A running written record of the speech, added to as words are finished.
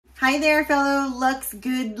Hi there, fellow Looks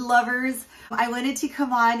Good lovers. I wanted to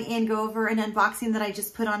come on and go over an unboxing that I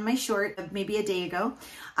just put on my short maybe a day ago.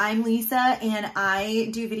 I'm Lisa and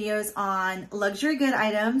I do videos on luxury good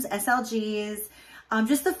items, SLGs,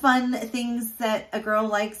 just the fun things that a girl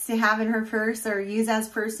likes to have in her purse or use as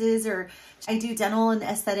purses, or I do dental and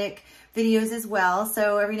aesthetic videos as well.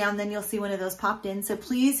 So every now and then you'll see one of those popped in. So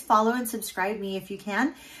please follow and subscribe me if you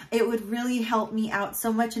can. It would really help me out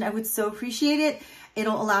so much and I would so appreciate it.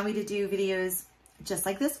 It'll allow me to do videos just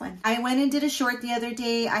like this one. I went and did a short the other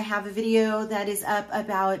day. I have a video that is up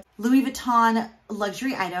about Louis Vuitton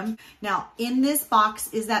luxury item. Now in this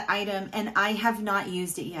box is that item and I have not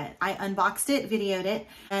used it yet. I unboxed it, videoed it,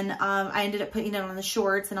 and I ended up putting it on the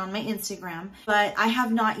shorts and on my Instagram, but I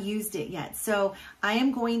have not used it yet. So I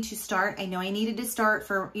am going to start. I know I needed to start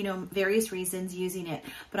for, various reasons using it,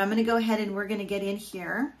 but I'm gonna go ahead and we're gonna get in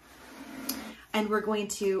here and we're going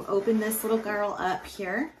to open this little girl up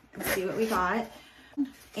here and see what we got.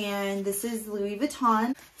 And this is Louis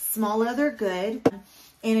Vuitton, small leather good.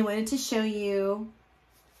 And I wanted to show you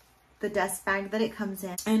the dust bag that it comes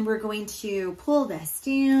in. And we're going to pull this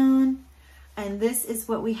down. And this is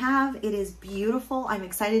what we have. It is beautiful. I'm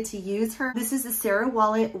excited to use her. This is a Sarah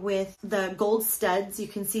wallet with the gold studs. You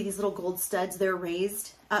can see these little gold studs. They're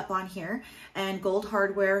raised up on here and gold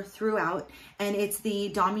hardware throughout. And it's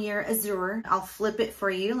the Damier Azur. I'll flip it for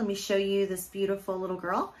you. Let me show you this beautiful little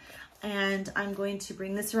girl. And I'm going to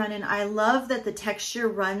bring this around, and I love that the texture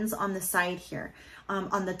runs on the side here,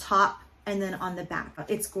 on the top and then on the back.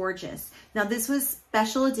 It's gorgeous. Now this was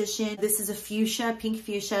special edition. This is a fuchsia, pink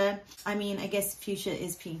fuchsia. I mean, I guess fuchsia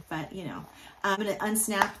is pink, but I'm gonna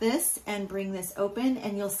unsnap this and bring this open,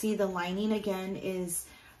 and you'll see the lining again is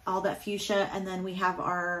all that fuchsia, and then we have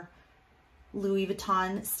our Louis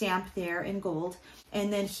Vuitton stamp there in gold.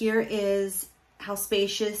 And then here is how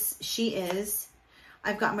spacious she is.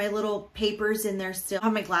 I've got my little papers in there still. I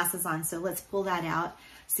have my glasses on, so let's pull that out.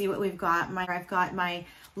 See what we've got. I've got my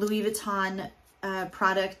Louis Vuitton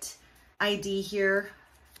product ID here,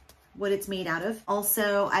 what it's made out of.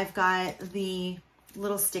 Also, I've got the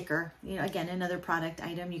little sticker, again, another product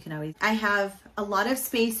item you can always. I have a lot of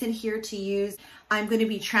space in here to use. I'm going to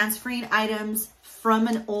be transferring items from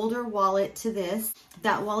an older wallet to this.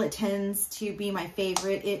 That wallet tends to be my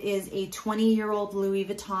favorite. It is a 20-year-old Louis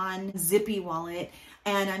Vuitton zippy wallet.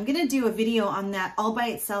 And I'm gonna do a video on that all by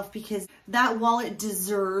itself because that wallet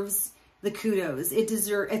deserves the kudos. It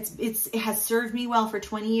has served me well for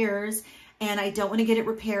 20 years and I don't wanna get it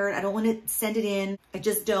repaired. I don't wanna send it in. I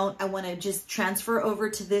just don't. I wanna just transfer over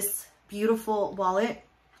to this beautiful wallet,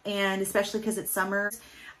 and especially because it's summer.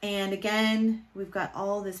 And again, we've got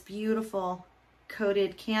all this beautiful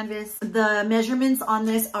coated canvas. The measurements on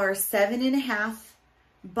this are 7.5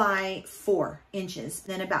 by 4 inches,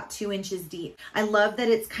 then about 2 inches deep. I love that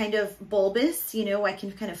it's kind of bulbous, I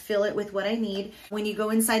can kind of fill it with what I need. When you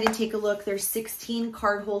go inside and take a look, there's 16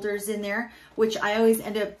 card holders in there, which I always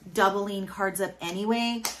end up doubling cards up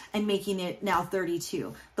anyway and making it now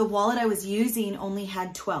 32. The wallet I was using only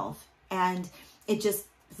had 12, and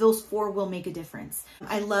those 4 will make a difference.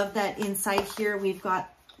 I love that inside here we've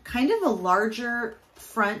got kind of a larger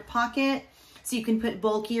front pocket so you can put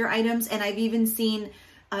bulkier items, and I've even seen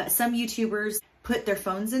some YouTubers put their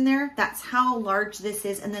phones in there. That's how large this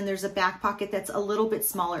is. And then there's a back pocket that's a little bit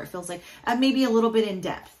smaller. It feels like maybe a little bit in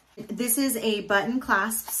depth. This is a button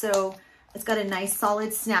clasp, so it's got a nice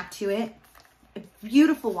solid snap to it. A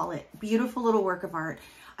beautiful wallet, beautiful little work of art.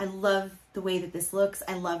 I love the way that this looks.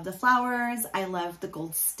 I love the flowers. I love the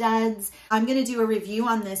gold studs. I'm gonna do a review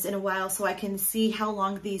on this in a while so I can see how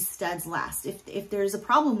long these studs last. If there's a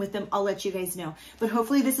problem with them, I'll let you guys know. But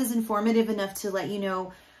hopefully this is informative enough to let you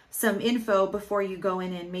know some info before you go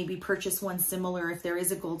in and maybe purchase one similar if there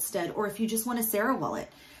is a gold stud, or if you just want a Sarah wallet.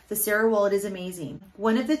 The Sarah wallet is amazing.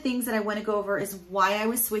 One of the things that I want to go over is why I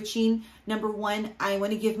was switching. Number one, I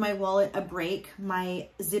want to give my wallet a break. My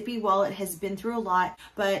zippy wallet has been through a lot,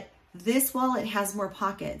 but this wallet has more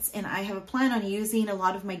pockets, and I have a plan on using a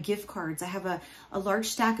lot of my gift cards. I have a large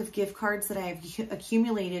stack of gift cards that I have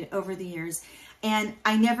accumulated over the years, and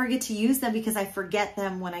I never get to use them because I forget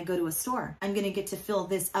them when I go to a store. I'm gonna get to fill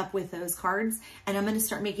this up with those cards, and I'm gonna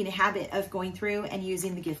start making a habit of going through and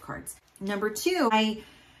using the gift cards. Number two, I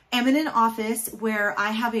am in an office where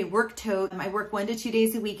I have a work tote. I work 1 to 2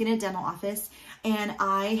 days a week in a dental office, and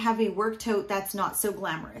I have a work tote that's not so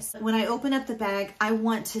glamorous. When I open up the bag, I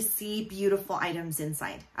want to see beautiful items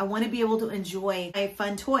inside. I want to be able to enjoy my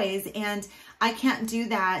fun toys, and I can't do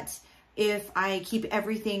that if I keep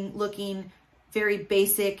everything looking very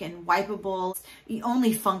basic and wipeable.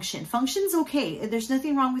 Only function. Function's okay. There's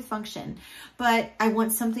nothing wrong with function, but I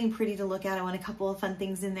want something pretty to look at. I want a couple of fun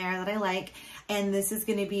things in there that I like, and this is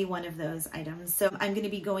going to be one of those items. So I'm going to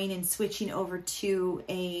be going and switching over to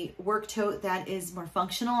a work tote that is more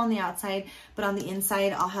functional on the outside, but on the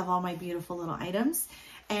inside I'll have all my beautiful little items,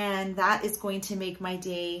 and that is going to make my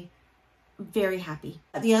day very happy.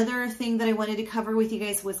 The other thing that I wanted to cover with you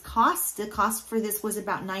guys was cost. The cost for this was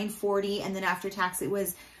about $9.40, and then after tax it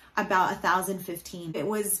was about $1,015. It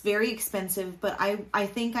was very expensive, but I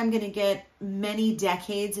think I'm going to get many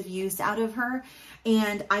decades of use out of her.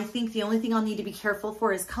 And I think the only thing I'll need to be careful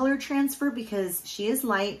for is color transfer, because she is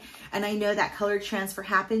light, and I know that color transfer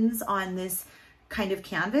happens on this kind of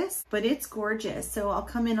canvas, but it's gorgeous. So I'll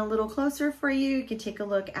come in a little closer for you. You can take a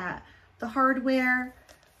look at the hardware.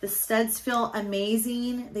 The studs feel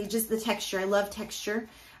amazing. The texture, I love texture.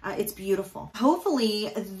 It's beautiful.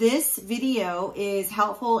 Hopefully this video is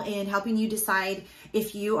helpful in helping you decide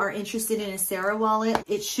if you are interested in a Sarah wallet.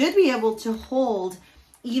 It should be able to hold,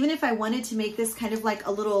 even if I wanted to make this kind of like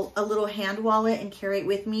a little hand wallet and carry it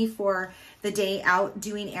with me for the day out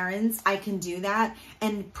doing errands, I can do that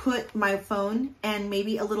and put my phone and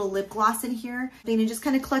maybe a little lip gloss in here and just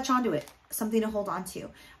kind of clutch onto it, something to hold on to.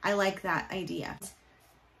 I like that idea.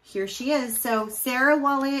 Here she is. So Sarah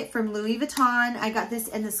wallet from Louis Vuitton. I got this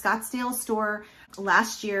in the Scottsdale store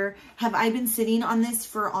last year. Have I been sitting on this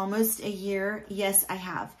for almost a year? Yes, I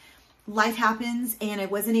have. Life happens, and I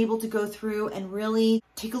wasn't able to go through and really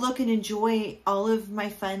take a look and enjoy all of my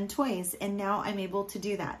fun toys, and now I'm able to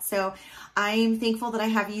do that. So I'm thankful that I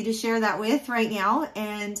have you to share that with right now,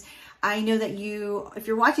 and I know that you, if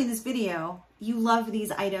you're watching this video, you love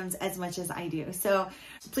these items as much as I do. So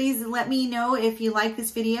please let me know if you like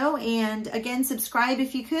this video, and again, subscribe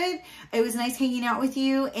if you could. It was nice hanging out with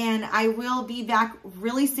you, and I will be back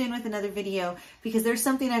really soon with another video because there's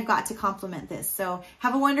something I've got to complement this. So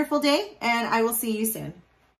have a wonderful day, and I will see you soon.